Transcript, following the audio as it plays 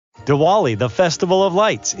Diwali, the Festival of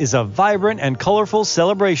Lights, is a vibrant and colorful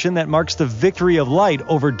celebration that marks the victory of light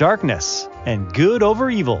over darkness and good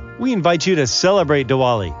over evil. We invite you to celebrate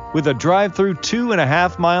Diwali with a drive-through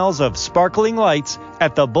 2.5 miles of sparkling lights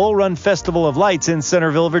at the Bull Run Festival of Lights in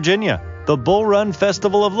Centerville, Virginia. The Bull Run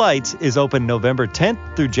Festival of Lights is open November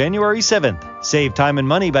 10th through January 7th. Save time and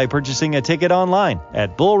money by purchasing a ticket online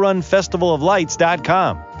at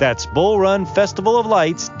bullrunfestivaloflights.com. That's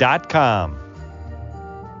bullrunfestivaloflights.com.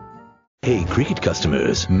 Hey, Cricket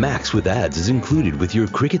customers, Max with ads is included with your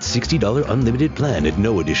Cricket $60 unlimited plan at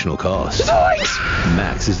no additional cost. Nice!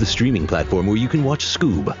 Max is the streaming platform where you can watch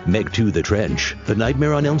Scoob, Meg 2 The Trench, The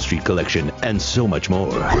Nightmare on Elm Street collection, and so much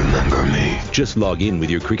more. Remember me. Just log in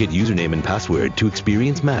with your Cricket username and password to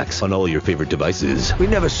experience Max on all your favorite devices. We've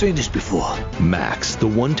never seen this before. Max, the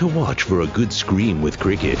one to watch for a good scream with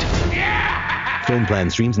Cricket. Yeah! Phone plan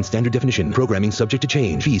streams in standard definition. Programming subject to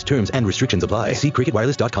change. Fees, terms, and restrictions apply. See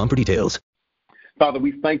cricketwireless.com for details. Father,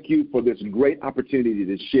 we thank you for this great opportunity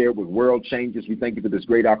to share with world changes. We thank you for this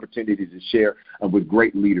great opportunity to share with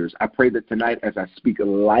great leaders. I pray that tonight as I speak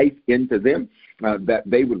life into them, that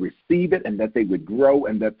they would receive it and that they would grow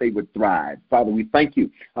and that they would thrive. Father, we thank you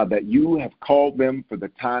that you have called them for the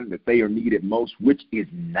time that they are needed most, which is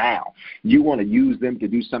now. You want to use them to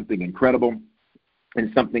do something incredible and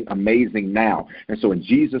something amazing now. And so in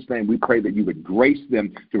Jesus' name, we pray that you would grace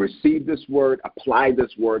them to receive this word, apply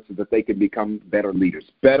this word so that they can become better leaders,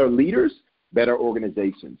 better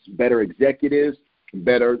organizations, better executives,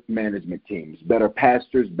 better management teams, better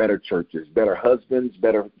pastors, better churches, better husbands,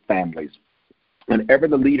 better families. Whenever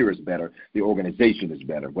the leader is better, the organization is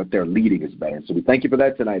better. What they're leading is better. So we thank you for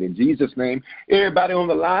that tonight. In Jesus' name, everybody on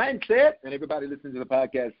the line said, and everybody listening to the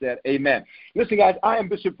podcast said, amen. Listen, guys, I am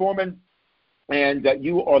Bishop Foreman. And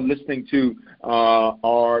you are listening to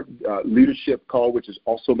our leadership call, which is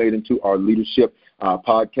also made into our leadership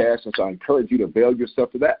podcast. And so I encourage you to avail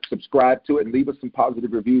yourself to that. Subscribe to it and leave us some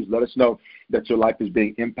positive reviews. Let us know that your life is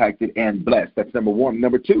being impacted and blessed. That's number one.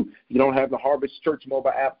 Number two, if you don't have the Harvest Church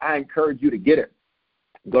mobile app, I encourage you to get it.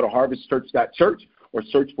 Go to harvestchurch.church or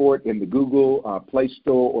search for it in the Google Play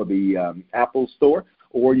Store or the Apple Store,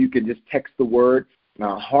 or you can just text the word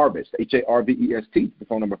Harvest, Harvest, the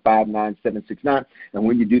phone number 59769. And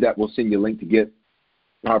when you do that, we'll send you a link to get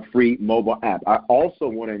our free mobile app. I also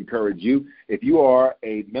want to encourage you, if you are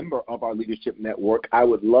a member of our leadership network, I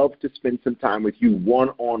would love to spend some time with you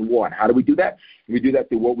one-on-one. How do we do that? We do that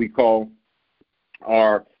through what we call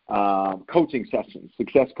our coaching sessions,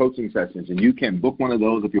 success coaching sessions, and you can book one of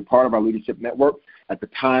those if you're part of our leadership network. At the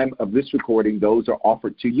time of this recording, those are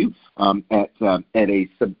offered to you at a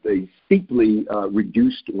steeply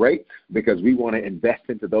reduced rate because we want to invest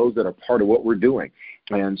into those that are part of what we're doing.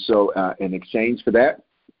 And so in exchange for that,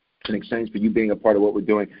 in exchange for you being a part of what we're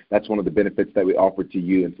doing, that's one of the benefits that we offer to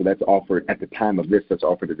you. And so that's offered at the time of this, that's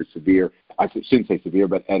offered at a severe, I shouldn't say severe,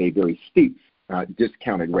 but at a very steep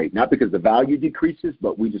discounted rate. Not because the value decreases,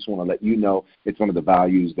 but we just want to let you know it's one of the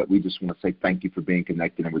values that we just want to say thank you for being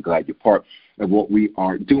connected, and we're glad you're part of what we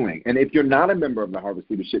are doing. And if you're not a member of the Harvest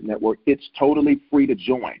Leadership Network, it's totally free to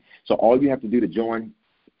join. So all you have to do to join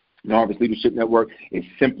the Harvest Leadership Network is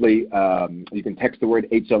simply, you can text the word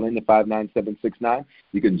HLN to 59769.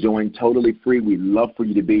 You can join totally free. We'd love for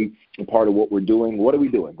you to be a part of what we're doing. What are we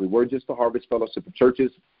doing? We were just the Harvest Fellowship of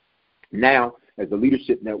Churches. Now, as a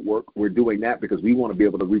leadership network, we're doing that because we want to be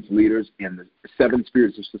able to reach leaders in the 7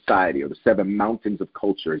 spheres of society, or the 7 mountains of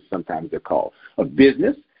culture, as sometimes they're called, of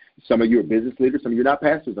business. Some of you are business leaders. Some of you are not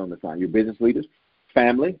pastors on this line. You're business leaders.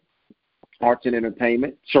 Family, arts and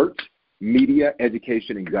entertainment, church, media,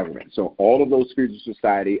 education, and government. So all of those spheres of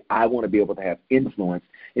society, I want to be able to have influence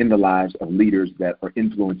in the lives of leaders that are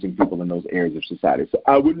influencing people in those areas of society. So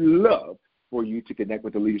I would love for you to connect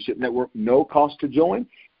with the Leadership Network. No cost to join.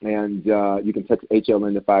 And you can text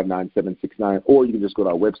HLN to 59769, or you can just go to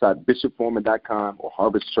our website, bishopforeman.com or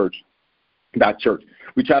harvestchurch.church.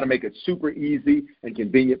 We try to make it super easy and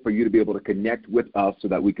convenient for you to be able to connect with us so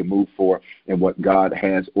that we can move forward in what God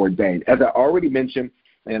has ordained. As I already mentioned,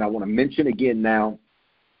 and I want to mention again now,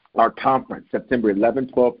 our conference, September 11,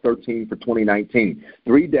 12, 13 for 2019.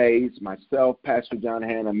 3 days, myself, Pastor John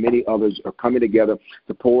Hanna, many others are coming together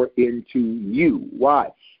to pour into you. Why?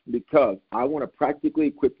 Because I want to practically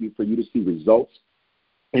equip you for you to see results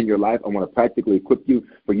in your life. I want to practically equip you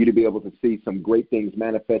for you to be able to see some great things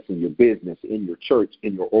manifest in your business, in your church,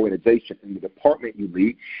 in your organization, in the department you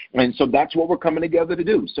lead. And so that's what we're coming together to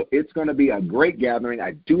do. So it's going to be a great gathering.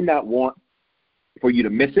 I do not want for you to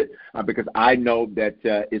miss it because I know that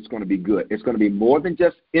it's going to be good. It's going to be more than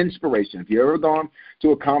just inspiration. If you've ever gone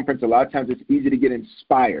to a conference, a lot of times it's easy to get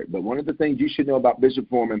inspired. But one of the things you should know about Bishop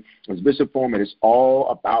Foreman is Bishop Foreman is all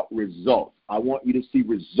about results. I want you to see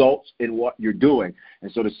results in what you're doing.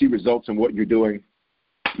 And so to see results in what you're doing,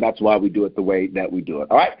 that's why we do it the way that we do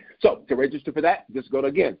it. All right? So to register for that, just go to,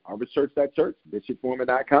 again, harvestchurch.church,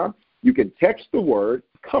 bishopforeman.com. You can text the word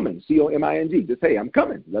coming, C-O-M-I-N-G. Just, hey, I'm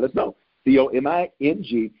coming. Let us know.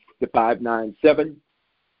 C-O-M-I-N-G to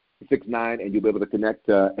 59769, and you'll be able to connect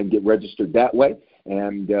and get registered that way.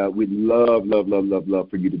 And we'd love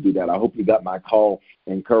for you to do that. I hope you got my call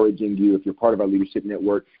encouraging you. If you're part of our leadership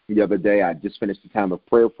network, the other day I just finished the time of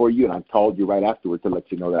prayer for you, and I called you right afterward to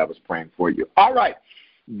let you know that I was praying for you. All right,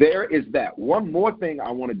 there is that. One more thing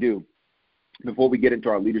I want to do before we get into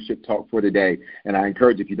our leadership talk for today, and I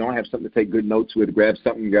encourage, if you don't have something to take good notes with, grab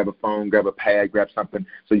something, grab a phone, grab a pad, grab something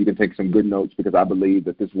so you can take some good notes, because I believe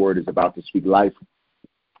that this word is about to speak life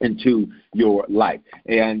into your life.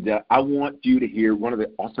 And I want you to hear one of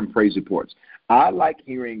the awesome praise reports. I like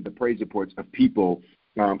hearing the praise reports of people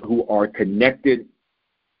who are connected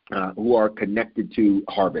to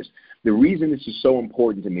Harvest. The reason this is so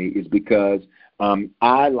important to me is because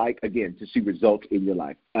I like, again, to see results in your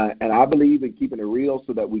life. And I believe in keeping it real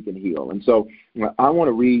so that we can heal. And so I want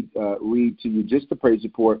to read to you just the praise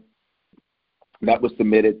report that was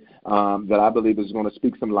submitted that I believe is going to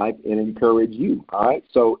speak some life and encourage you. All right?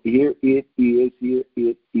 So here it is.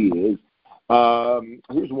 Here's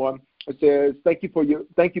one. It says, thank you,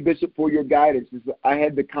 Bishop, for your guidance. I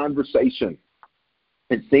had the conversation.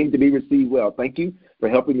 It seemed to be received well. Thank you for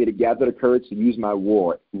helping me to gather the courage to use my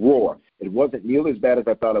roar. It wasn't nearly as bad as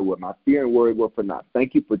I thought it would. My fear and worry were for naught.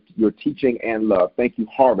 Thank you for your teaching and love. Thank you,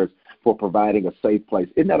 Harvest, for providing a safe place.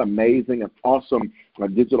 Isn't that amazing and awesome?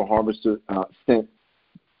 Digital Harvester sent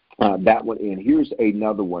that one in. Here's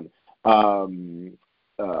another one. Listen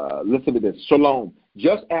to this. Shalom.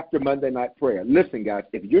 Just after Monday night prayer. Listen, guys,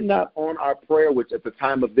 if you're not on our prayer, which at the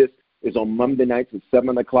time of this is on Monday nights at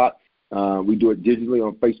 7 o'clock, we do it digitally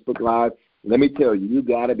on Facebook Live. Let me tell you, you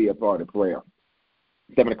got to be a part of prayer.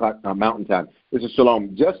 7 o'clock Mountain Time. This is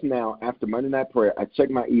Shalom. Just now, after Monday night prayer, I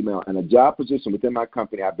checked my email, and a job position within my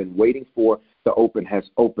company I've been waiting for to open has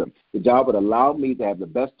opened. The job would allow me to have the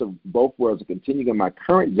best of both worlds, to continue in my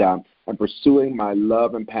current job and pursuing my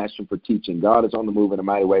love and passion for teaching. God is on the move in a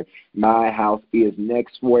mighty way. My house is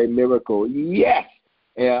next for a miracle. Yes!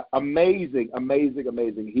 Amazing.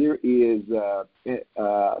 Here is,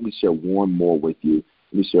 let me share one more with you.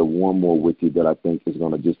 That I think is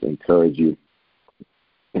going to just encourage you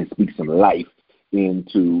and speak some life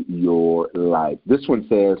into your life. This one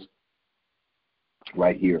says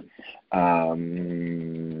right here,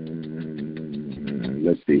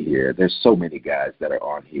 let's see here. There's so many guys that are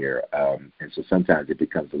on here, and so sometimes it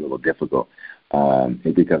becomes a little difficult. To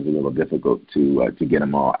get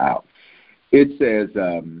them all out. It says,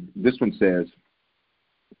 this one says,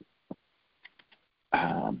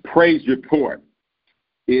 praise report.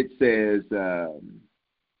 It says, oh,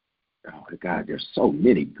 God, there's so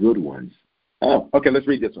many good ones. Oh, okay, let's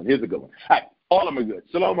read this one. Here's a good one. All right, all of them are good.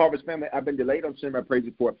 Shalom, Harvest family. I've been delayed on sharing my praise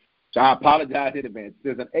report, so I apologize in advance. It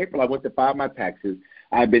says, in April, I went to file my taxes.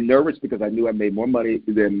 I've been nervous because I knew I made more money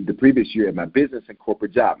than the previous year in my business and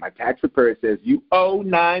corporate job. My tax preparer says, you owe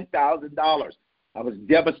 $9,000. I was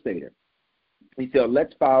devastated. He said,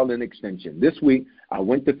 let's file an extension. This week, I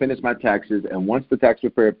went to finish my taxes, and once the tax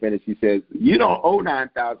preparer finished, he says, you don't owe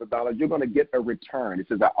 $9,000. You're going to get a return. He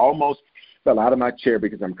says, I almost fell out of my chair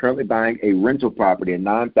because I'm currently buying a rental property, and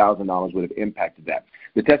 $9,000 would have impacted that.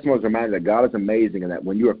 The testimony is a reminder that God is amazing and that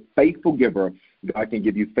when you're a faithful giver, God can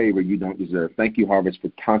give you favor you don't deserve. Thank you, Harvest,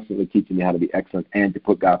 for constantly teaching me how to be excellent and to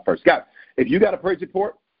put God first. Guys, if you got a praise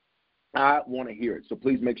report, I want to hear it. So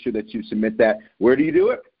please make sure that you submit that. Where do you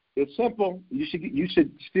do it? It's simple. You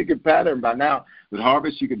should stick a pattern by now. With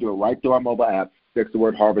Harvest, you can do it right through our mobile app. Text the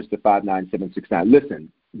word Harvest to 59769.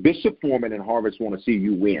 Listen, Bishop Foreman and Harvest want to see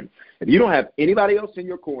you win. If you don't have anybody else in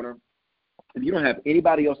your corner, if you don't have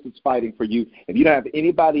anybody else that's fighting for you, if you don't have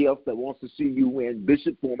anybody else that wants to see you win,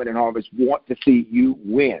 Bishop Foreman and Harvest want to see you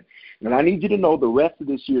win. And I need you to know the rest of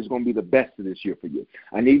this year is going to be the best of this year for you.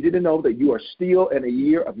 I need you to know that you are still in a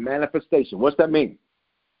year of manifestation. What's that mean?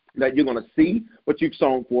 That you're going to see what you've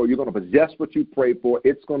sown for. You're going to possess what you prayed for.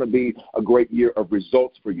 It's going to be a great year of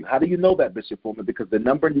results for you. How do you know that, Bishop Foreman? Because the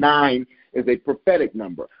number 9 is a prophetic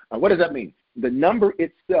number. What does that mean? The number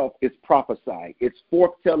itself is prophesying. It's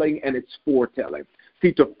forthtelling and it's foretelling.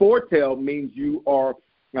 See, to foretell means you are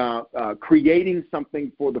creating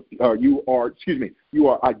something for the, you are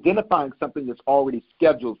identifying something that's already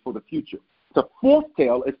scheduled for the future. To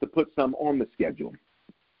foretell is to put some on the schedule.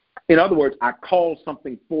 In other words, I call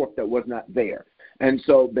something forth that was not there. And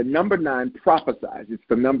so the number 9 prophesies. It's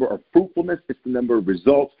the number of fruitfulness. It's the number of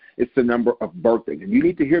results. It's the number of birthing. And you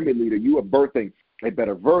need to hear me, leader. You are birthing a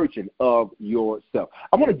better version of yourself.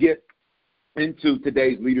 I want to get into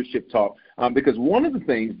today's leadership talk because one of the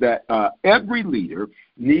things that every leader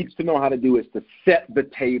needs to know how to do is to set the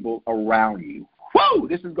table around you. Whoa,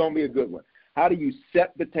 this is going to be a good one. How do you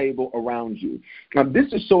set the table around you? Now,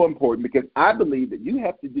 this is so important because I believe that you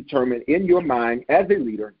have to determine in your mind as a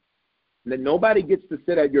leader that nobody gets to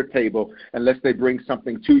sit at your table unless they bring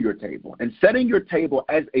something to your table. And setting your table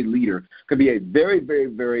as a leader can be a very, very,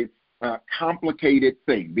 very complicated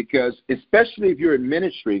thing because especially if you're in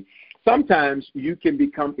ministry, sometimes you can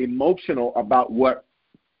become emotional about what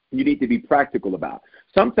you need to be practical about.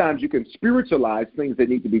 Sometimes you can spiritualize things that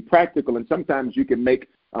need to be practical, and sometimes you can make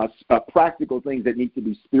practical things that need to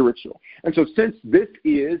be spiritual. And so since this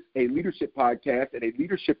is a leadership podcast and a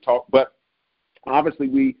leadership talk, but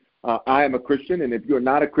obviously I am a Christian, and if you're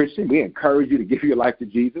not a Christian, we encourage you to give your life to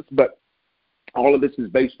Jesus, but all of this is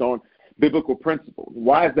based on biblical principles.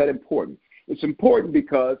 Why is that important? It's important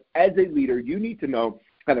because as a leader, you need to know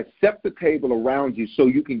how to set the table around you so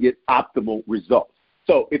you can get optimal results.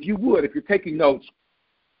 So if you're taking notes,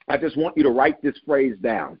 I just want you to write this phrase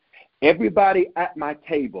down. Everybody at my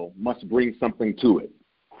table must bring something to it.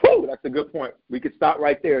 Whew, that's a good point. We could stop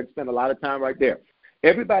right there and spend a lot of time right there.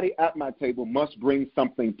 Everybody at my table must bring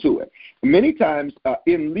something to it. Many times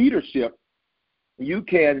in leadership, you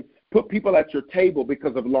can put people at your table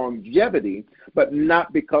because of longevity, but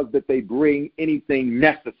not because that they bring anything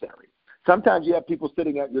necessary. Sometimes you have people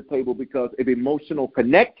sitting at your table because of emotional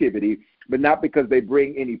connectivity, but not because they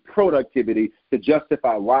bring any productivity to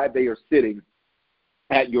justify why they are sitting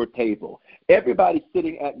at your table. Everybody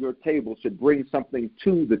sitting at your table should bring something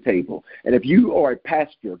to the table. And if you are a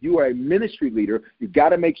pastor, if you are a ministry leader, you've got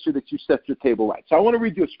to make sure that you set your table right. So I want to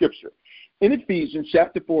read you a scripture. In Ephesians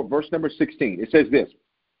chapter 4, verse number 16, it says this,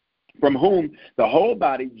 from whom the whole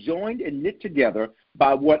body joined and knit together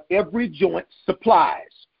by what every joint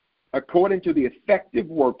supplies, according to the effective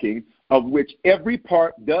working of which every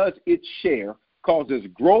part does its share, causes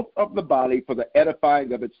growth of the body for the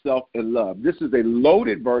edifying of itself in love. This is a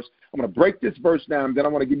loaded verse. I'm going to break this verse down, then I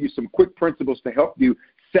want to give you some quick principles to help you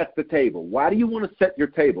set the table. Why do you want to set your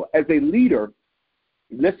table? As a leader,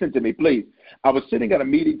 listen to me, please. I was sitting at a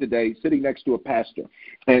meeting today, sitting next to a pastor,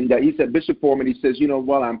 and he said, Bishop Foreman, he says,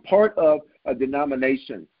 while I'm part of a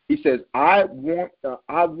denomination, he says, I want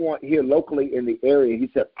here locally in the area, he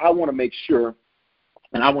said, I want to make sure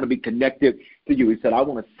and I want to be connected to you. He said, I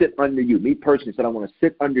want to sit under you. Me personally, he said, I want to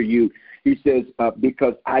sit under you. He says,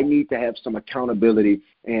 because I need to have some accountability.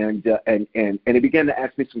 And he began to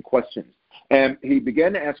ask me some questions. And he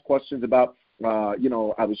began to ask questions about, I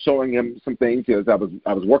was showing him some things as I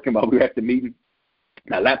was working while we were at the meeting.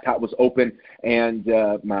 My laptop was open, and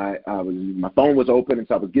my phone was open, and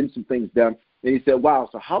so I was getting some things done. And he said, wow,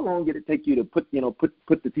 so how long did it take you to put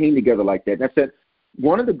the team together like that? And I said,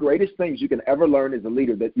 one of the greatest things you can ever learn as a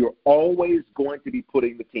leader that you're always going to be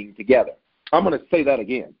putting the team together. I'm going to say that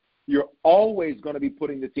again. You're always going to be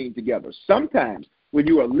putting the team together. Sometimes when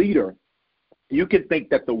you're a leader, you can think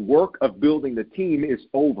that the work of building the team is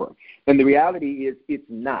over. And the reality is it's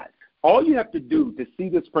not. All you have to do to see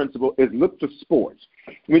this principle is look to sports.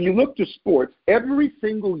 When you look to sports, every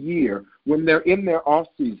single year when they're in their off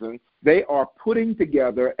season, they are putting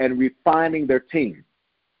together and refining their team.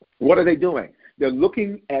 What are they doing? They're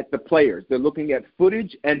looking at the players. They're looking at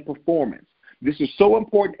footage and performance. This is so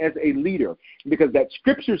important as a leader because that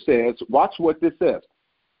scripture says, watch what this says.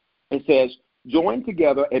 It says, join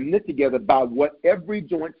together and knit together by what every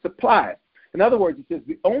joint supplies. In other words, it says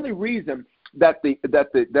the only reason that the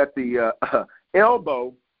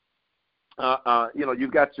elbow,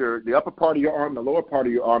 you've got the upper part of your arm, the lower part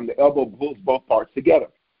of your arm, the elbow pulls both parts together.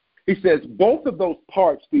 He says both of those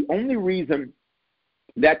parts, the only reason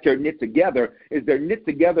that they're knit together is they're knit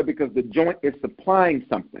together because the joint is supplying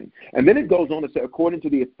something. And then it goes on to say, according to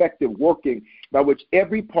the effective working by which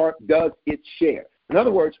every part does its share. In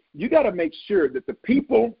other words, you got to make sure that the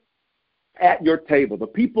people at your table, the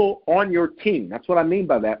people on your team, that's what I mean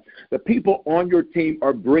by that, the people on your team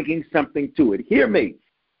are bringing something to it. Hear me.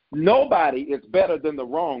 Nobody is better than the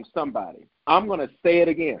wrong somebody. I'm going to say it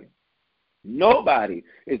again. Nobody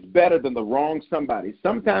is better than the wrong somebody.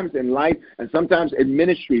 Sometimes in life and sometimes in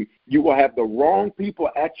ministry, you will have the wrong people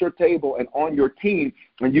at your table and on your team,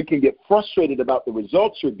 and you can get frustrated about the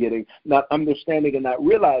results you're getting, not understanding and not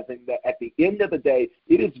realizing that at the end of the day,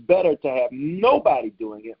 it is better to have nobody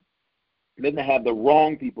doing it than to have the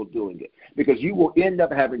wrong people doing it, because you will end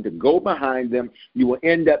up having to go behind them. You will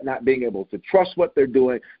end up not being able to trust what they're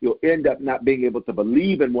doing. You'll end up not being able to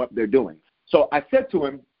believe in what they're doing. So I said to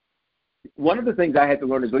him, one of the things I had to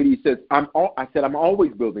learn as a leader, he says, I'm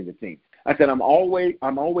always building a team. I said, I'm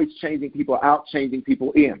always changing people out, changing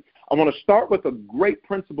people in. I want to start with a great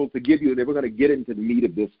principle to give you, and then we're going to get into the meat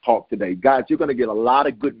of this talk today. Guys, you're going to get a lot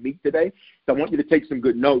of good meat today, so I want you to take some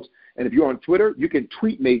good notes. And if you're on Twitter, you can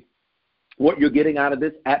tweet me what you're getting out of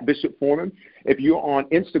this at Bishop Foreman. If you're on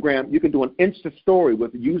Instagram, you can do an Insta story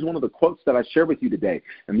use one of the quotes that I share with you today.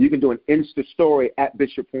 And you can do an Insta story at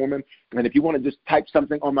Bishop Foreman. And if you want to just type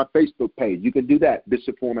something on my Facebook page, you can do that,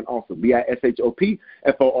 Bishop Foreman also, BISHOPFOREMAN.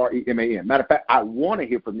 Matter of fact, I want to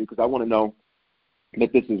hear from you because I want to know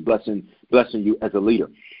that this is blessing you as a leader.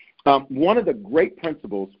 One of the great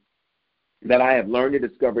principles that I have learned and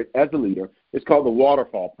discovered as a leader is called the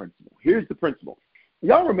waterfall principle. Here's the principle.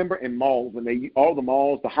 Y'all remember in malls, when all the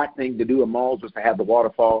malls, the hot thing to do in malls was to have the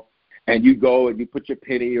waterfall, and you go and you put your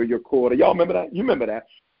penny or your quarter. Y'all remember that? You remember that.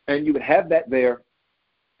 And you would have that there,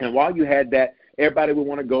 and while you had that, everybody would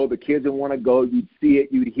want to go. The kids would want to go. You'd see it.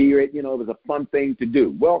 You'd hear it. It was a fun thing to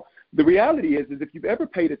do. Well, the reality is if you've ever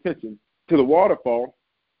paid attention to the waterfall,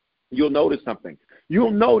 you'll notice something. You'll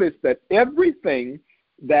notice that everything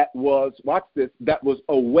that was, watch this, that was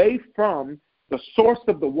away from the source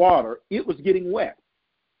of the water, it was getting wet.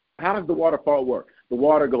 How does the waterfall work? The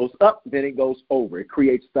water goes up, then it goes over. It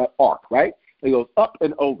creates that arc, right? It goes up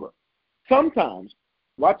and over. Sometimes,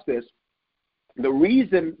 watch this, the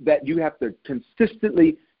reason that you have to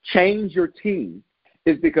consistently change your team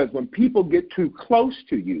is because when people get too close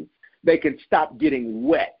to you, they can stop getting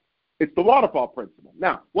wet. It's the waterfall principle.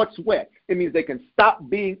 Now, what's wet? It means they can stop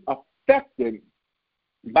being affected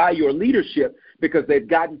by your leadership because they've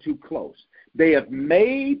gotten too close. They have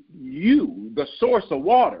made you the source of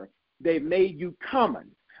water. They've made you common.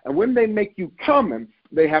 And when they make you common,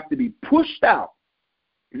 they have to be pushed out,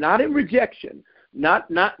 not in rejection, not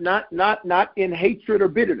in hatred or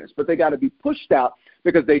bitterness, but they got to be pushed out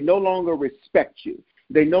because they no longer respect you.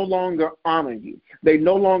 They no longer honor you. They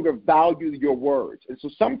no longer value your words. And so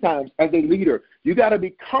sometimes as a leader, you got to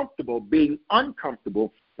be comfortable being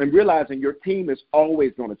uncomfortable and realizing your team is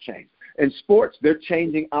always going to change. In sports, they're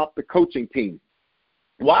changing out the coaching team.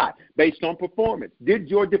 Why? Based on performance. Did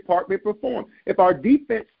your department perform? If our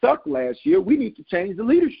defense sucked last year, we need to change the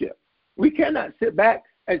leadership. We cannot sit back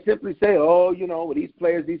and simply say, these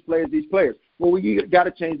players. Well, we got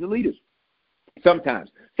to change the leaders. Sometimes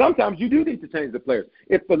you do need to change the players.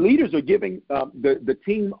 If the leaders are giving the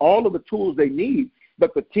team all of the tools they need,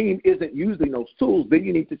 but the team isn't using those tools, then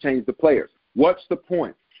you need to change the players. What's the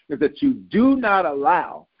point? Is that you do not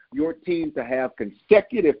allow your team to have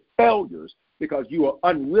consecutive failures because you are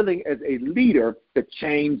unwilling as a leader to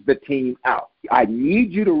change the team out. I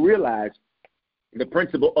need you to realize the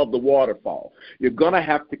principle of the waterfall. You're going to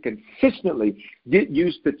have to consistently get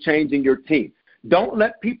used to changing your team. Don't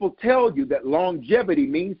let people tell you that longevity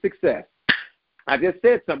means success. I just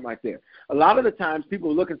said something right there. A lot of the times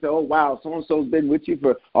people look and say, oh, wow, so-and-so's been with you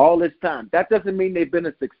for all this time. That doesn't mean they've been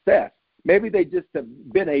a success. Maybe they just have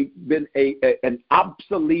been an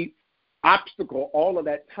obsolete obstacle all of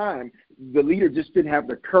that time. The leader just didn't have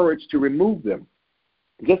the courage to remove them.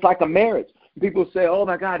 Just like a marriage. People say, oh,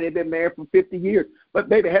 my God, they've been married for 50 years. But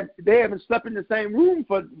baby, they haven't slept in the same room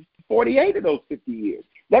for 48 of those 50 years.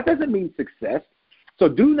 That doesn't mean success. So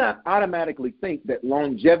do not automatically think that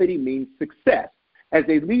longevity means success. As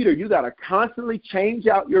a leader, you got to constantly change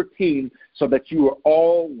out your team so that you are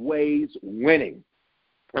always winning.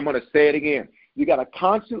 I'm going to say it again. You got to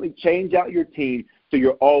constantly change out your team so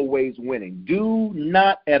you're always winning. Do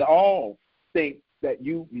not at all think that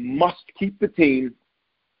you must keep the team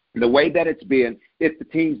the way that it's been if the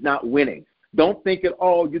team's not winning. Don't think at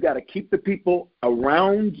all you got to keep the people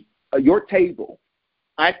around your table,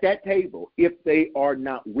 at that table, if they are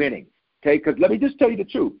not winning. Okay, because let me just tell you the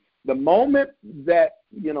truth. The moment that,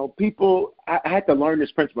 people, I had to learn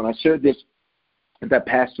this principle, and I shared this with that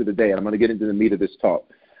pastor today, and I'm going to get into the meat of this talk,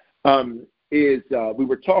 we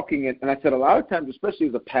were talking, and I said a lot of times, especially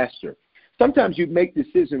as a pastor, sometimes you make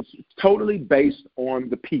decisions totally based on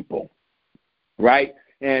the people, right?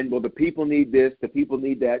 And, well, the people need this, the people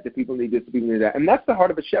need that, the people need this, the people need that. And that's the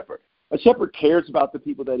heart of a shepherd. A shepherd cares about the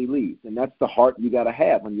people that he leads, and that's the heart you got to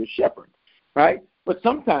have when you're a shepherd, right? But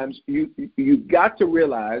sometimes you got to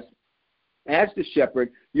realize, as the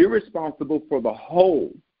shepherd, you're responsible for the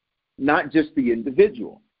whole, not just the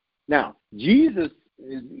individual. Now, Jesus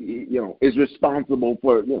is responsible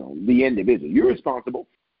for the individual. You're responsible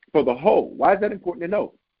for the whole. Why is that important to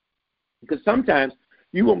know? Because sometimes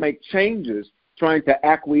you will make changes trying to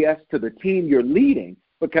acquiesce to the team you're leading.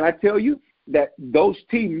 But can I tell you that those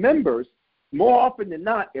team members, more often than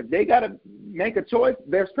not, if they got to make a choice,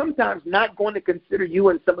 they're sometimes not going to consider you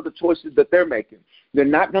and some of the choices that they're making. They're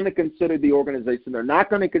not going to consider the organization. They're not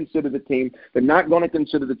going to consider the team. They're not going to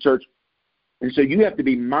consider the church. And so you have to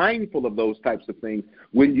be mindful of those types of things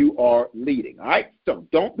when you are leading, all right? So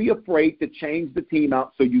don't be afraid to change the team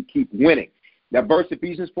out so you keep winning. That verse,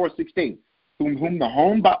 Ephesians 4:16, whom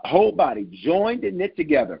the whole body joined and knit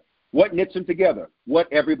together. What knits them together? What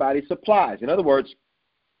everybody supplies. In other words,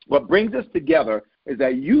 what brings us together is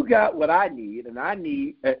that you got what I need, and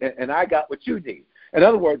I got what you need. In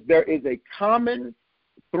other words, there is a common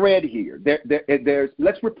thread here.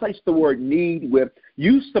 Let's replace the word need with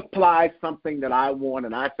you supply something that I want,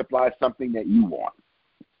 and I supply something that you want.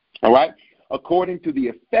 All right? According to the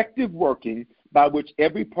effective working by which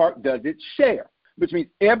every part does its share, which means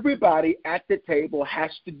everybody at the table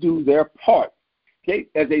has to do their part. Okay?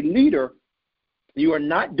 As a leader, you are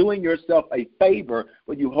not doing yourself a favor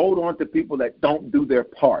when you hold on to people that don't do their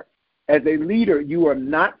part. As a leader, you are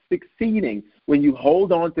not succeeding when you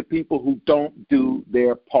hold on to people who don't do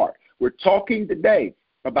their part. We're talking today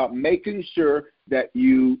about making sure that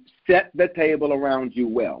you set the table around you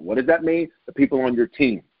well. What does that mean? The people on your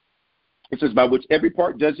team. It says, by which every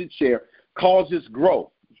part does its share, causes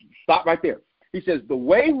growth. Stop right there. He says, the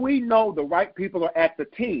way we know the right people are at the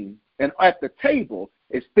team and at the table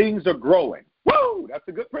is things are growing. Woo! That's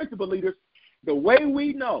a good principle, leaders. The way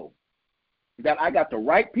we know that I got the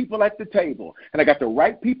right people at the table and I got the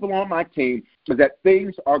right people on my team is that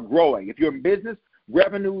things are growing. If you're in business,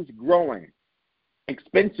 revenue is growing.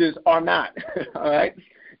 Expenses are not. All right?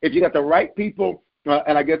 If you got the right people,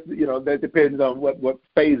 and I guess, that depends on what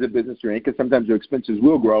phase of business you're in, because sometimes your expenses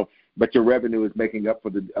will grow, but your revenue is making up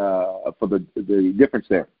for the difference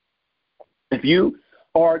there. If you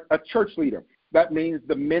are a church leader, that means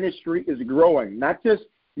the ministry is growing, not just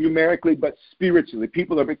numerically, but spiritually.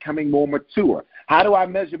 People are becoming more mature. How do I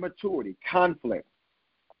measure maturity? Conflict.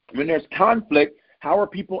 When there's conflict, how are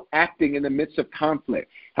people acting in the midst of conflict?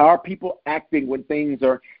 How are people acting when things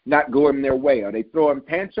are not going their way? Are they throwing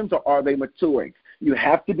tantrums or are they maturing? You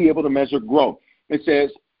have to be able to measure growth. It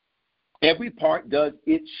says every part does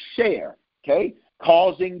its share, okay,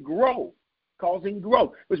 causing growth.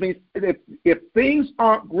 Which means if things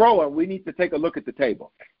aren't growing, we need to take a look at the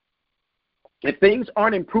table. If things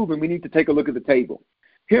aren't improving, we need to take a look at the table.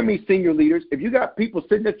 Hear me, senior leaders. If you got people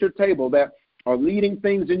sitting at your table that are leading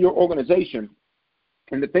things in your organization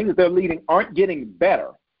and the things they're leading aren't getting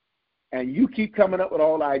better, and you keep coming up with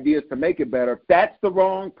all the ideas to make it better, that's the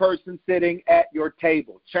wrong person sitting at your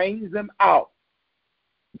table. Change them out.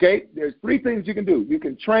 Okay? There's three things you can do. You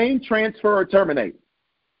can train, transfer, or terminate.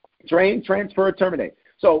 Train, transfer, or terminate.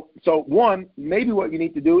 So one, maybe what you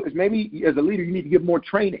need to do is maybe as a leader you need to give more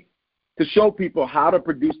training to show people how to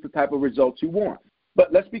produce the type of results you want.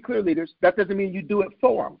 But let's be clear, leaders, that doesn't mean you do it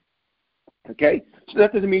for them. Okay? So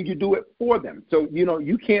that doesn't mean you do it for them. So,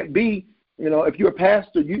 you can't be, if you're a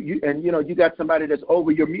pastor and you got somebody that's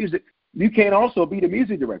over your music, you can't also be the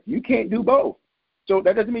music director. You can't do both. So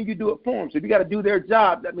that doesn't mean you do it for them. So if you got to do their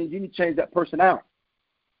job, that means you need to change that person out.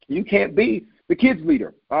 You can't be the kids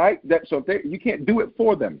leader, all right? So you can't do it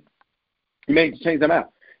for them. You may need to change them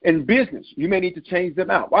out. In business, you may need to change them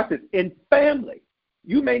out. Watch this. In family,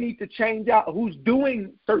 you may need to change out who's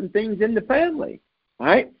doing certain things in the family, all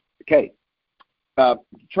right? Okay.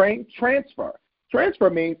 Train, transfer. Transfer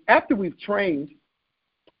means after we've trained,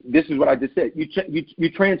 this is what I just said, you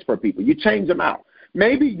transfer people. You change them out.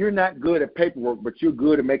 Maybe you're not good at paperwork, but you're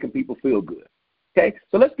good at making people feel good. Okay?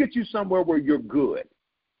 So let's get you somewhere where you're good.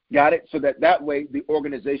 Got it? So that way the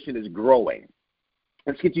organization is growing.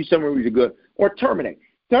 Let's get you somewhere where you're good. Or terminate.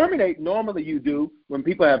 Terminate normally you do when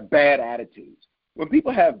people have bad attitudes. When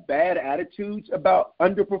people have bad attitudes about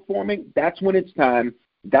underperforming, that's when it's time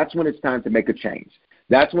to make a change.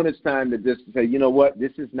 That's when it's time to just say, you know what,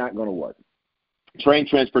 this is not going to work. Train,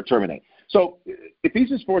 transfer, terminate. So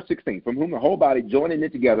Ephesians 4:16, from whom the whole body joined and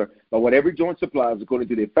knit together by what every joint supplies according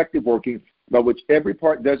to the effective working by which every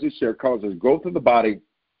part does its share, causes growth of the body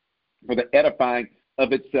for the edifying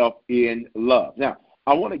of itself in love. Now,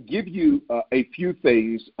 I want to give you a few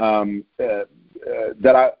things that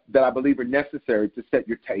I believe are necessary to set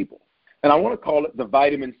your table. And I want to call it the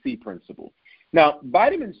vitamin C principle. Now,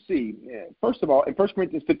 vitamin C, first of all, in 1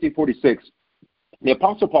 Corinthians 15:46, the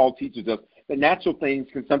Apostle Paul teaches us that natural things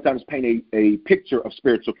can sometimes paint a picture of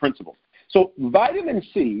spiritual principles. So vitamin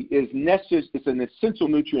C is it's an essential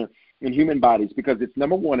nutrient in human bodies because it's,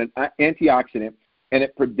 number one, an antioxidant, and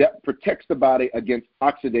it protects the body against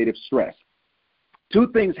oxidative stress. Two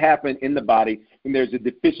things happen in the body when there's a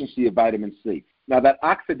deficiency of vitamin C. Now, that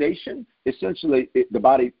oxidation, essentially, the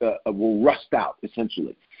body will rust out,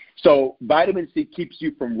 essentially. So vitamin C keeps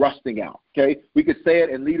you from rusting out, okay? We could say it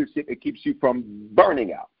in leadership, it keeps you from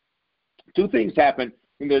burning out. Two things happen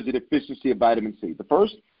when there's a deficiency of vitamin C. The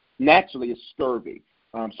first, naturally, is scurvy.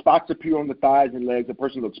 Spots appear on the thighs and legs. The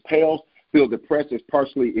person looks pale, feels depressed, is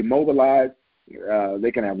partially immobilized.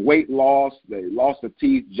 They can have weight loss, loss of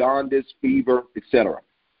teeth, jaundice, fever, etc.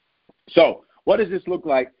 So what does this look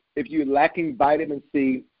like if you're lacking vitamin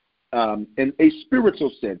C in a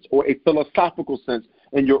spiritual sense or a philosophical sense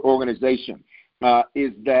in your organization?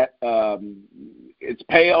 Is that it's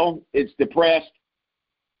pale, it's depressed,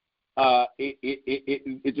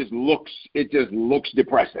 it just looks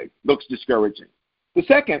depressing, looks discouraging. The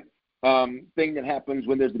second thing that happens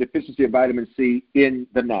when there's a deficiency of vitamin C in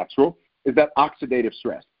the natural is that oxidative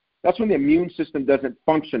stress. That's when the immune system doesn't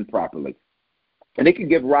function properly, and it can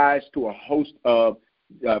give rise to a host of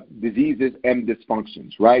diseases and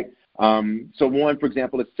dysfunctions, right? So one, for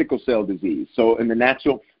example, is sickle cell disease. So in the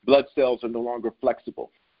natural, blood cells are no longer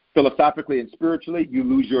flexible. Philosophically and spiritually, you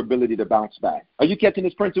lose your ability to bounce back. Are you catching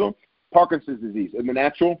this principle? Parkinson's disease. In the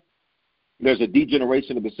natural, there's a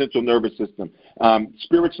degeneration of the central nervous system.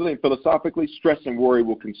 Spiritually and philosophically, stress and worry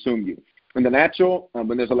will consume you. In the natural,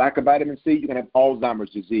 when there's a lack of vitamin C, you can have Alzheimer's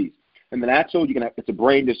disease. In the natural, it's a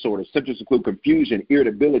brain disorder. Symptoms include confusion,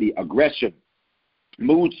 irritability, aggression,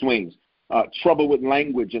 mood swings, trouble with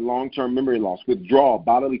language and long-term memory loss, withdrawal,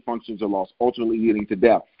 bodily functions are lost, ultimately leading to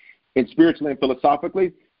death. And spiritually and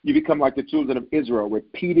philosophically, you become like the children of Israel,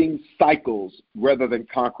 repeating cycles rather than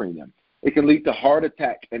conquering them. It can lead to heart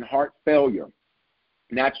attack and heart failure.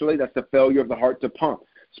 Naturally, that's the failure of the heart to pump.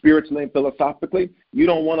 Spiritually and philosophically, you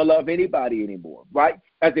don't want to love anybody anymore, right?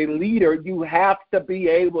 As a leader, you have to be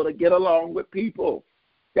able to get along with people.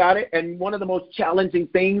 Got it? And one of the most challenging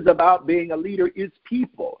things about being a leader is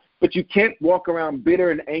people. But you can't walk around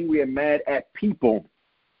bitter and angry and mad at people.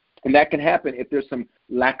 And that can happen if there's some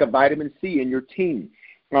lack of vitamin C in your team.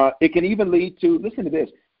 It can even lead to, listen to this,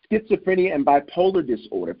 schizophrenia and bipolar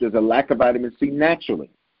disorder if there's a lack of vitamin C naturally.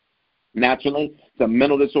 Naturally, it's a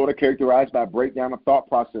mental disorder characterized by a breakdown of thought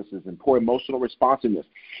processes and poor emotional responsiveness.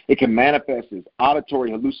 It can manifest as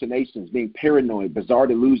auditory hallucinations, being paranoid, bizarre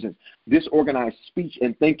delusions, disorganized speech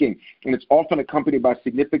and thinking, and it's often accompanied by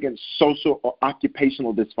significant social or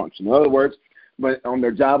occupational dysfunction. In other words, when on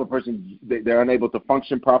their job, a person, they're unable to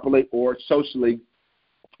function properly, or socially,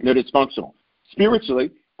 they're dysfunctional.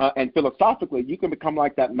 Spiritually and philosophically, you can become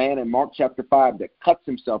like that man in Mark chapter 5 that cuts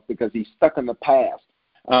himself because he's stuck in the past.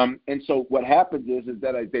 And so what happens is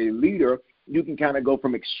that as a leader, you can kind of go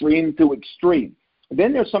from extreme to extreme.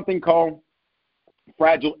 Then there's something called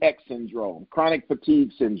Fragile X syndrome, chronic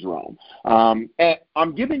fatigue syndrome. And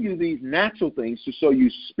I'm giving you these natural things to show you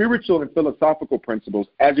spiritual and philosophical principles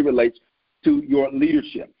as it relates to your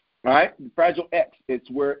leadership. All right? Fragile X, it's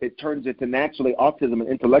where it turns into naturally autism and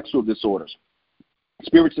intellectual disorders.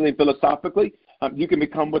 Spiritually and philosophically, you can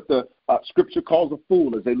become what the scripture calls a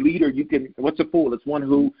fool. As a leader, what's a fool? It's one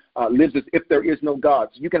who lives as if there is no God.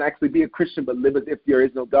 So you can actually be a Christian but live as if there is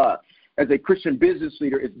no God. As a Christian business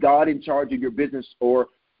leader, is God in charge of your business or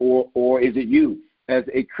is it you? As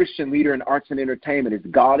a Christian leader in arts and entertainment, is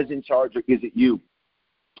God in charge or is it you?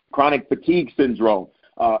 Chronic fatigue syndrome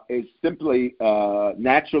is simply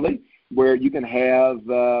naturally where you can have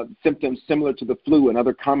symptoms similar to the flu and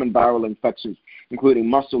other common viral infections, including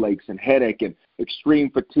muscle aches and headache and extreme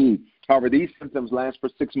fatigue. However, these symptoms last for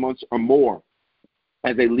 6 months or more.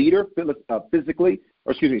 As a leader,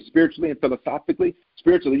 spiritually and philosophically,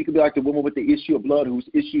 you can be like the woman with the issue of blood whose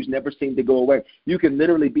issues never seem to go away. You can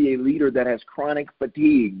literally be a leader that has chronic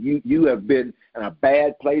fatigue. You have been in a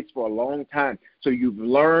bad place for a long time, so you've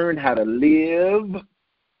learned how to live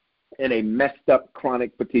in a messed up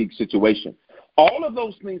chronic fatigue situation. All of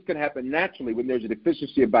those things can happen naturally when there's a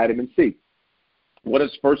deficiency of vitamin C. What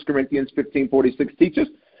does 1 Corinthians 15:46 teach us?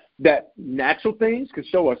 That natural things can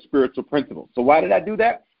show us spiritual principles. So why did I do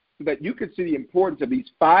that? So that you can see the importance of these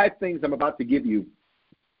 5 things I'm about to give you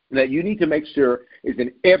that you need to make sure is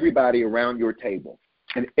in everybody around your table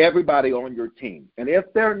and everybody on your team. And if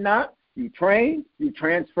they're not, you train, you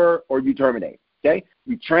transfer, or you terminate. Okay?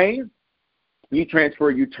 You train, you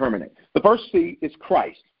transfer, you terminate. The first C is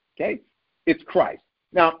Christ. Okay? It's Christ.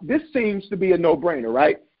 Now, this seems to be a no-brainer,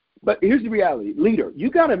 right? But here's the reality. Leader,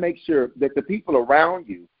 you got to make sure that the people around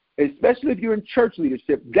you, especially if you're in church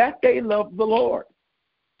leadership, that they love the Lord.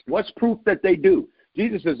 What's proof that they do?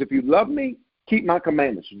 Jesus says, if you love me, keep my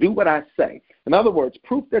commandments. Do what I say. In other words,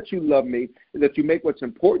 proof that you love me is that you make what's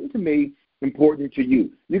important to me important to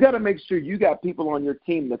you. You got to make sure you got people on your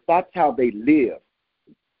team that that's how they live.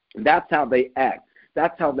 That's how they act.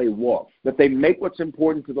 That's how they walk, that they make what's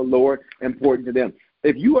important to the Lord important to them.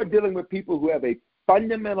 If you are dealing with people who have a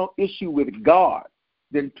fundamental issue with God,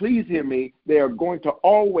 then please hear me, they are going to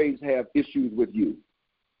always have issues with you.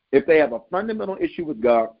 If they have a fundamental issue with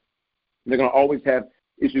God, they're going to always have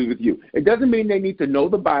issues with you. It doesn't mean they need to know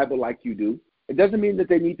the Bible like you do. It doesn't mean that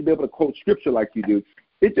they need to be able to quote scripture like you do.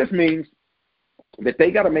 It just means that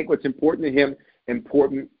they got to make what's important to him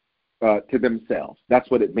important to themselves. That's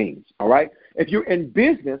what it means, all right? If you're in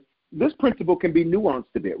business, this principle can be nuanced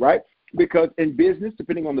a bit, right? Because in business,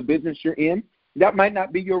 depending on the business you're in, that might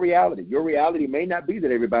not be your reality. Your reality may not be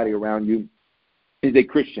that everybody around you is a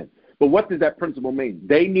Christian. But what does that principle mean?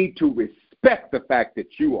 They need to respect the fact that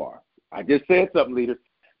you are. I just said something, leaders.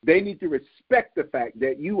 They need to respect the fact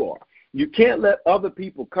that you are. You can't let other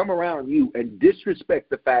people come around you and disrespect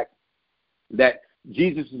the fact that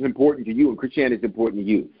Jesus is important to you and Christianity is important to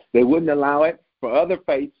you. They wouldn't allow it for other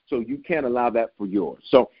faiths, so you can't allow that for yours.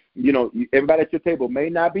 So, everybody at your table may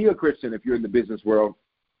not be a Christian if you're in the business world,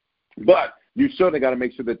 but you certainly got to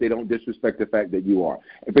make sure that they don't disrespect the fact that you are.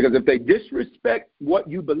 Because if they disrespect what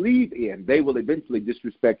you believe in, they will eventually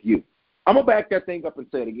disrespect you. I'm going to back that thing up and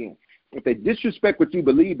say it again. If they disrespect what you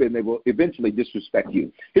believe in, they will eventually disrespect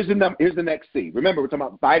you. Here's the next C. Remember, we're talking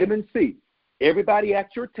about vitamin C. Everybody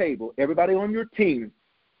at your table, everybody on your team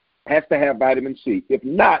has to have vitamin C. If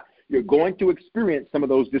not, you're going to experience some of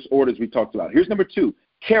those disorders we talked about. Here's number 2,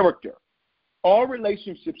 character. All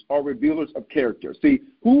relationships are revealers of character. See,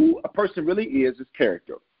 who a person really is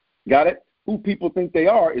character. Got it? Who people think they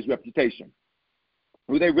are is reputation.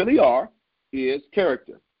 Who they really are is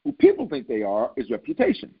character. Who people think they are is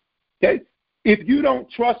reputation. Okay? If you don't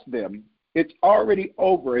trust them, it's already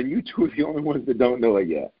over, and you two are the only ones that don't know it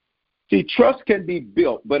yet. See, trust can be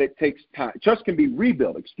built, but it takes time. Trust can be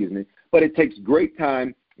rebuilt, but it takes great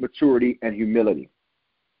time, maturity, and humility.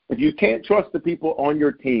 If you can't trust the people on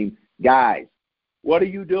your team, guys, what are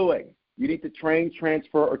you doing? You need to train,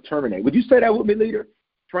 transfer, or terminate. Would you say that with me, leader?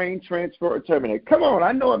 Train, transfer, or terminate. Come on,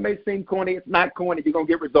 I know it may seem corny. It's not corny. You're going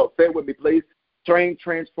to get results. Say it with me, please. Train,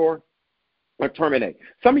 transfer, or terminate.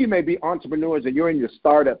 Some of you may be entrepreneurs and you're in your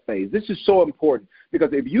startup phase. This is so important because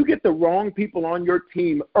if you get the wrong people on your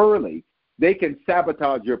team early, they can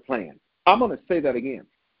sabotage your plan. I'm going to say that again.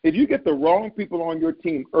 If you get the wrong people on your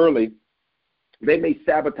team early, they may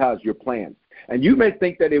sabotage your plans. And you may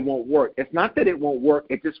think that it won't work. It's not that it won't work.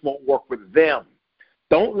 It just won't work with them.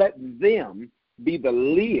 Don't let them be the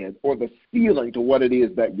lid or the ceiling to what it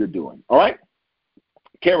is that you're doing. All right?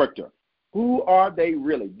 Character. Who are they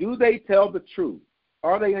really? Do they tell the truth?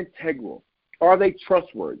 Are they integral? Are they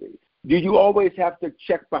trustworthy? Do you always have to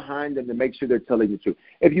check behind them to make sure they're telling the truth?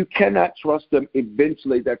 If you cannot trust them,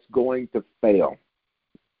 eventually that's going to fail.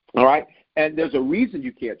 All right? And there's a reason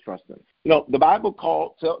you can't trust them. The Bible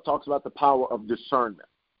talks about the power of discernment.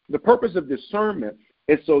 The purpose of discernment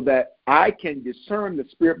is so that I can discern the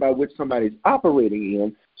spirit by which somebody's operating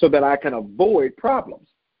in so that I can avoid problems.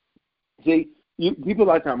 See, people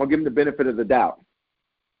like I'm going to give them the benefit of the doubt.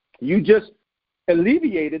 You just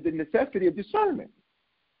alleviated the necessity of discernment.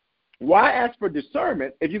 Why ask for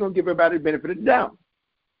discernment if you're going to give everybody the benefit of the doubt?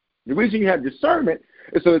 The reason you have discernment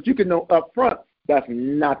is so that you can know up front that's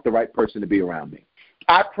not the right person to be around me.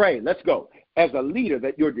 I pray, let's go, as a leader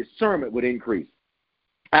that your discernment would increase.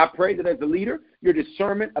 I pray that as a leader, your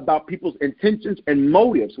discernment about people's intentions and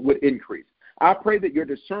motives would increase. I pray that your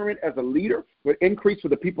discernment as a leader would increase for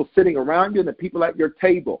the people sitting around you and the people at your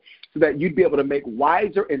table so that you'd be able to make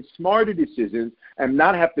wiser and smarter decisions and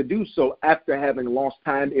not have to do so after having lost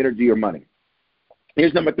time, energy, or money.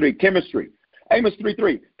 Here's number 3, chemistry. Amos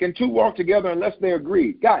 3:3, can two walk together unless they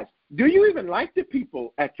agree? Guys, do you even like the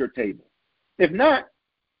people at your table? If not,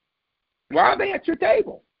 why are they at your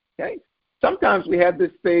table? Okay. Sometimes we have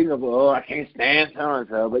this thing of, I can't stand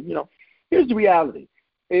so-and-so. But, here's the reality.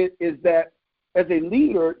 It is that as a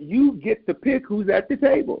leader, you get to pick who's at the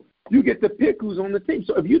table. You get to pick who's on the team.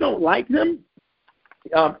 So if you don't like them,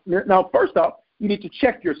 now, first off, you need to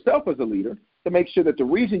check yourself as a leader to make sure that the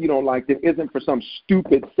reason you don't like them isn't for some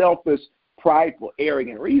stupid, selfish, prideful,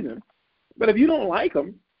 arrogant reason. But if you don't like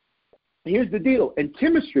them, here's the deal. In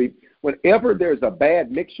chemistry, whenever there's a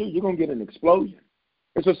bad mixture, you're going to get an explosion.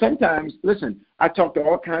 And so sometimes, listen, I talk to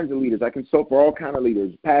all kinds of leaders. I consult for all kinds of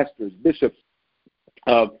leaders, pastors, bishops,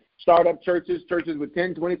 startup churches, churches with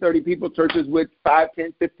 10, 20, 30 people, churches with 5,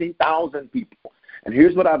 10, 15,000 people. And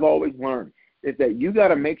here's what I've always learned, is that you got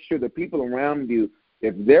to make sure the people around you,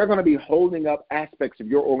 if they're going to be holding up aspects of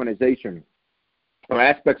your organization or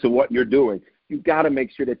aspects of what you're doing, you got to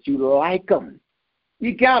make sure that you like them.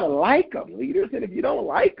 You got to like them, leaders. And if you don't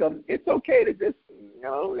like them, it's okay to just,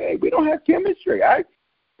 hey, we don't have chemistry. I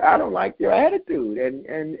I don't like your attitude.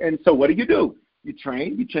 And so what do? You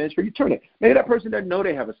train, you transfer, you turn it. Maybe that person doesn't know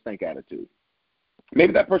they have a stink attitude.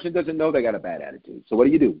 Maybe that person doesn't know they got a bad attitude. So what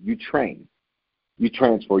do? You train, you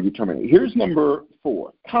transfer, you terminate. Here's number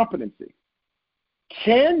 4, competency.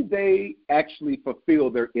 Can they actually fulfill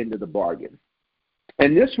their end of the bargain?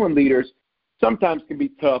 And this one, leaders, sometimes can be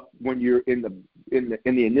tough when you're in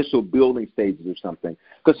the initial building stages or something,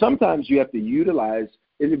 because sometimes you have to utilize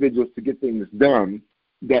individuals to get things done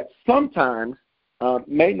that sometimes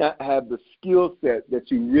may not have the skill set that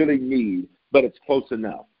you really need, but it's close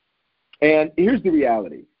enough. And here's the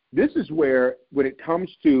reality. This is where, when it comes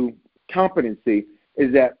to competency,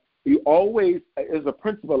 is that you always, there's a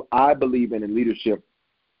principle I believe in leadership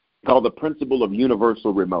called the principle of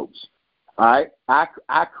universal remotes. All right?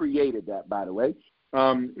 I created that, by the way.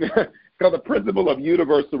 It's called the principle of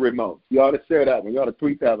universal remotes. You ought to share that one. You ought to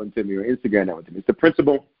tweet that one to me or Instagram that one to me. It's the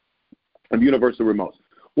principle of universal remotes.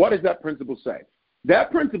 What does that principle say?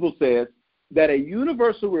 That principle says that a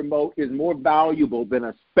universal remote is more valuable than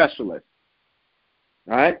a specialist.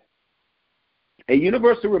 All right? A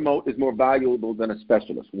universal remote is more valuable than a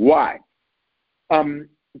specialist. Why?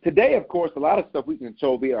 Today, of course, a lot of stuff we can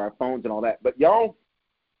control via our phones and all that, but y'all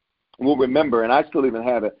will remember, and I still even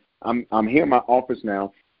have it, I'm here in my office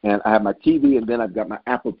now, and I have my TV, and then I've got my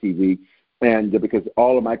Apple TV, and because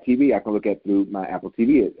all of my TV I can look at through my Apple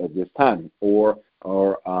TV at this time, or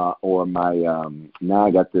my now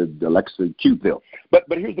I got the Alexa Q pill. But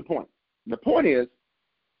here's the point. The point is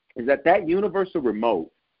that universal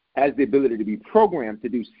remote has the ability to be programmed to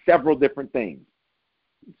do several different things.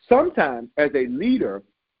 Sometimes, as a leader,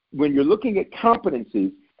 when you're looking at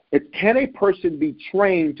competencies, it's, can a person be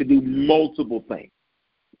trained to do multiple things?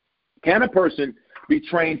 Can a person be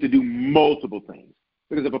trained to do multiple things?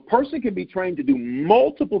 Because if a person can be trained to do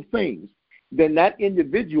multiple things, then that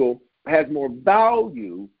individual has more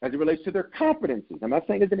value as it relates to their competencies. I'm not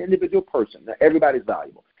saying as an individual person. Now, everybody's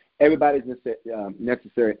valuable. Everybody's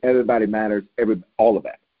necessary. Everybody matters. All of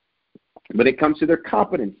that. But it comes to their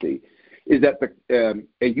competency, is that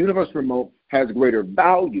a universal remote has greater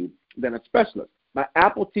value than a specialist. My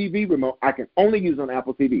Apple TV remote, I can only use on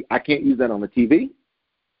Apple TV. I can't use that on the TV.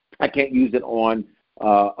 I can't use it on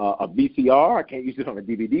a VCR. I can't use it on a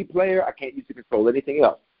DVD player. I can't use it to control anything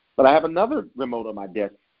else. But I have another remote on my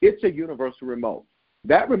desk. It's a universal remote.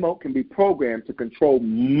 That remote can be programmed to control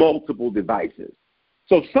multiple devices.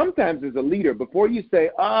 So sometimes as a leader, before you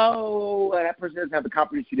say, oh, that person doesn't have the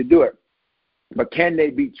competency to do it, but can they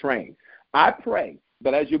be trained? I pray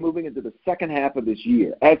that as you're moving into the second half of this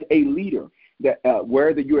year, as a leader, that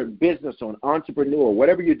whether you're in business or an entrepreneur,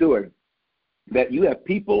 whatever you're doing, that you have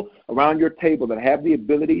people around your table that have the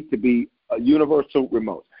ability to be universal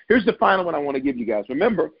remotes. Here's the final one I want to give you guys.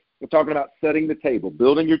 Remember, we're talking about setting the table,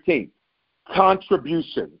 building your team.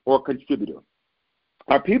 Contribution or contributor.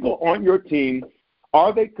 Are people on your team,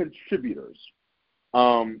 are they contributors?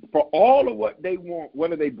 For all of what they want,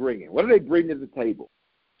 what are they bringing? What are they bringing to the table?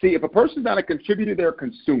 See, if a person's not a contributor, they're a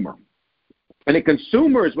consumer. And a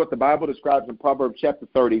consumer is what the Bible describes in Proverbs chapter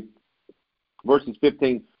 30, verses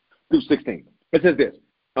 15 through 16. It says this,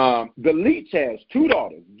 the leech has 2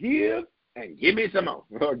 daughters, give and give me some more,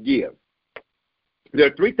 or give. There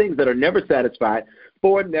are 3 things that are never satisfied,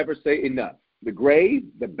 4 never say enough. The grave,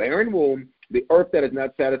 the barren womb, the earth that is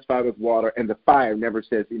not satisfied with water, and the fire never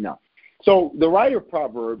says enough. So the writer of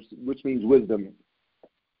Proverbs, which means wisdom,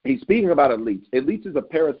 he's speaking about a leech. A leech is a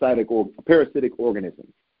parasitic organism.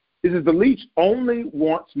 He says the leech only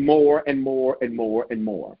wants more and more and more and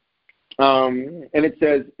more. And it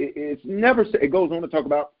says it goes on to talk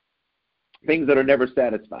about things that are never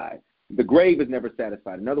satisfied. The grave is never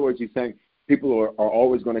satisfied. In other words, he's saying people are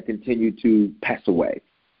always going to continue to pass away.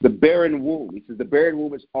 The barren womb, he says the barren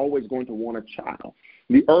womb is always going to want a child.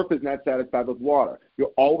 The earth is not satisfied with water.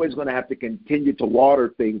 You're always going to have to continue to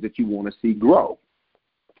water things that you want to see grow.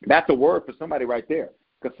 That's a word for somebody right there.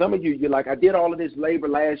 Because some of you, you're like, I did all of this labor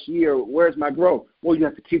last year. Where's my growth? Well, you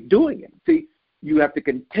have to keep doing it. See, you have to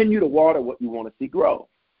continue to water what you want to see grow.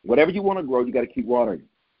 Whatever you want to grow, you got to keep watering.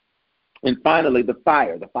 And finally, the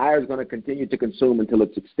fire. The fire is going to continue to consume until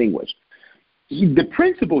it's extinguished. The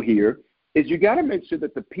principle here is you got to make sure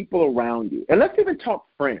that the people around you, and let's even talk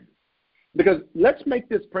friends, because let's make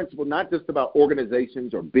this principle not just about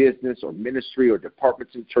organizations or business or ministry or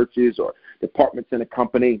departments in churches or departments in a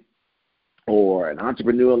company or an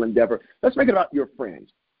entrepreneurial endeavor. Let's make it about your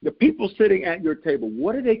friends. The people sitting at your table,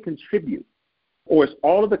 what do they contribute? Or is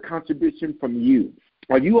all of the contribution from you?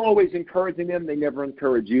 Are you always encouraging them? They never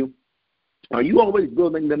encourage you. Are you always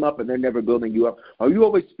building them up and they're never building you up? Are you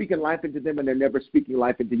always speaking life into them and they're never speaking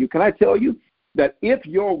life into you? Can I tell you that if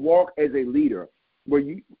your walk as a leader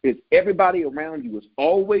if everybody around you is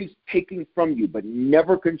always taking from you but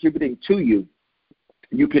never contributing to you,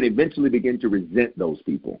 you can eventually begin to resent those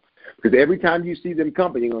people. Because every time you see them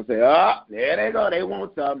coming, you're going to say, there they go. They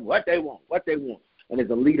want something. What they want. And as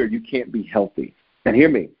a leader, you can't be healthy. And hear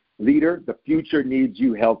me, leader, the future needs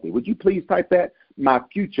you healthy. Would you please type that? My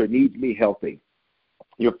future needs me healthy.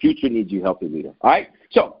 Your future needs you healthy, leader. All right?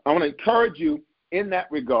 So I want to encourage you in that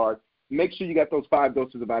regard. Make sure you got those 5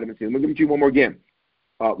 doses of vitamin C. I'm going to give it to you one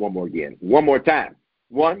more time.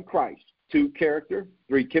 1, Christ. 2, character.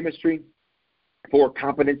 3, chemistry. 4,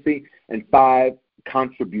 competency. And 5,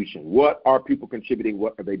 contribution. What are people contributing?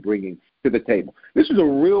 What are they bringing to the table? This is a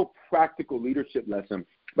real practical leadership lesson,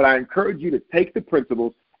 but I encourage you to take the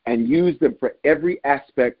principles and use them for every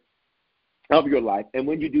aspect of your life. And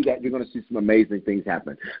when you do that, you're going to see some amazing things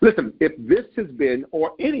happen. Listen, if this has been,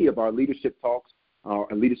 or any of our leadership talks, or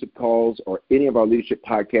leadership calls, or any of our leadership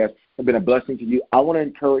podcasts have been a blessing to you, I want to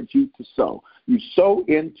encourage you to sow. You sow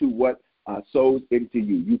into what sows into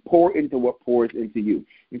you. You pour into what pours into you.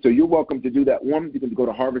 And so you're welcome to do that. One, you can go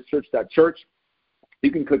to harvestchurch.church.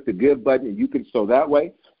 You can click the give button, and you can sow that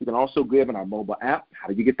way. You can also give in our mobile app. How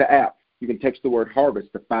do you get the app? You can text the word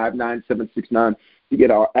harvest to 59769 to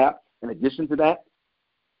get our app. In addition to that,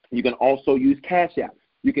 you can also use Cash App.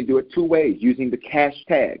 You can do it 2 ways, using the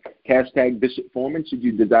hashtag Bishop Foreman, should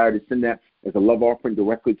you desire to send that as a love offering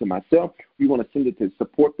directly to myself. We want to send it to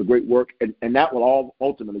support the great work, and that will all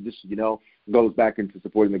ultimately, just so you know, goes back into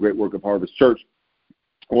supporting the great work of Harvest Church.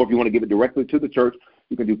 Or if you want to give it directly to the church,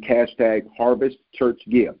 you can do hashtag Harvest Church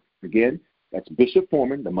Give. Again, that's Bishop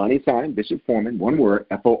Foreman, the money sign, Bishop Foreman, one word,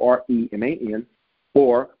 Foreman,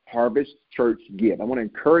 or Harvest Church Give. I want to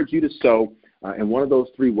encourage you to sow in one of those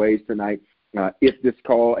 3 ways tonight. If this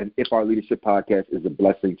call and if our leadership podcast is a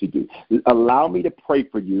blessing to you. Allow me to pray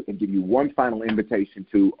for you and give you one final invitation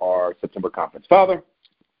to our September conference. Father,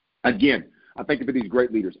 again, I thank you for these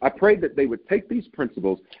great leaders. I pray that they would take these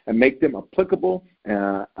principles and make them applicable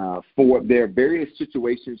for their various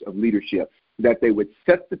situations of leadership, that they would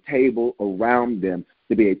set the table around them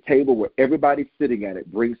to be a table where everybody sitting at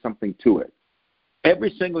it brings something to it.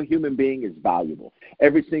 Every single human being is valuable.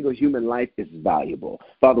 Every single human life is valuable.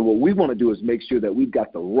 Father, what we want to do is make sure that we've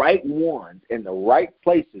got the right ones in the right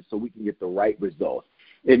places so we can get the right results.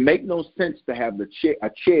 It makes no sense to have a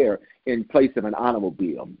chair in place of an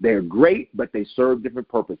automobile. They're great, but they serve different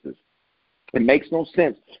purposes. It makes no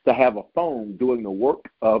sense to have a phone doing the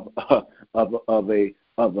work of a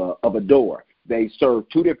door. They serve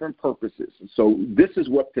 2 different purposes. So this is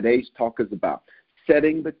what today's talk is about.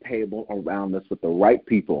 Setting the table around us with the right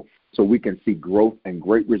people so we can see growth and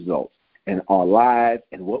great results in our lives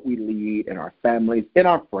and what we lead in our families, in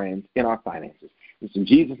our friends, in our finances. It's in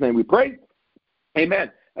Jesus' name we pray.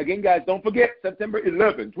 Amen. Again, guys, don't forget, September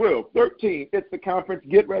 11, 12, 13, it's the conference.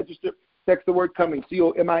 Get registered. Text the word coming,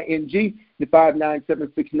 COMING, to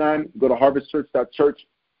 59769. Go to harvestchurch.church.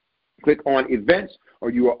 Click on events, or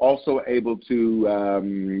you are also able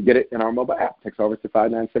to get it in our mobile app. Text Harvest to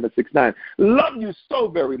 59769. Love you so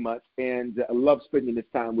very much, and I love spending this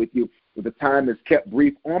time with you. The time is kept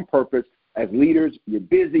brief on purpose. As leaders, you're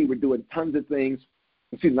busy. We're doing tons of things.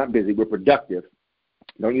 Excuse me, not busy. We're productive.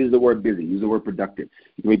 Don't use the word busy. Use the word productive.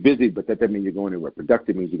 You can be busy, but that doesn't mean you're going anywhere.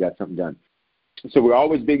 Productive means you got something done. So we're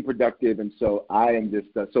always being productive, and so I am just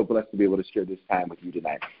so blessed to be able to share this time with you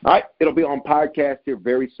tonight. All right, it'll be on podcast here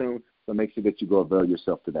very soon. So make sure that you go avail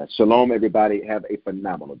yourself to that. Shalom, everybody. Have a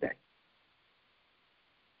phenomenal day.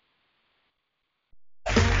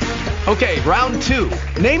 Okay, round 2.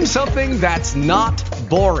 Name something that's not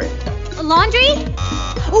boring. A laundry?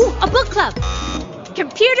 Ooh, a book club.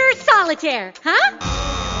 Computer solitaire, huh?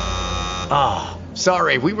 Ah,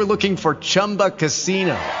 sorry. We were looking for Chumba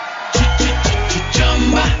Casino.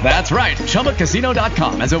 That's right.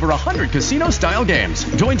 ChumbaCasino.com has over 100 casino-style games.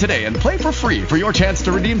 Join today and play for free for your chance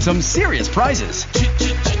to redeem some serious prizes.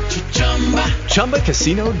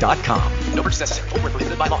 ChumbaCasino.com. No purchase necessary. Void where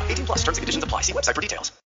prohibited by law. 18+ terms and conditions apply. See website for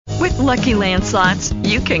details. With Lucky Land Slots,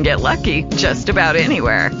 you can get lucky just about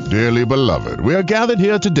anywhere. Dearly beloved, we are gathered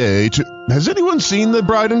here today to... Has anyone seen the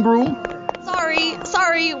bride and groom?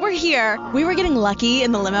 Sorry, we're here. We were getting lucky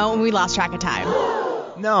in the limo and we lost track of time.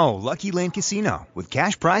 No, Lucky Land Casino, with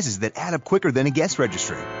cash prizes that add up quicker than a guest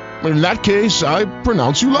registry. In that case, I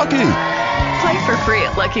pronounce you lucky. Play for free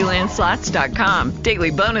at LuckyLandSlots.com.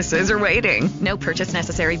 Daily bonuses are waiting. No purchase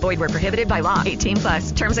necessary. Void where prohibited by law.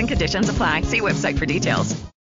 18+. Terms and conditions apply. See website for details.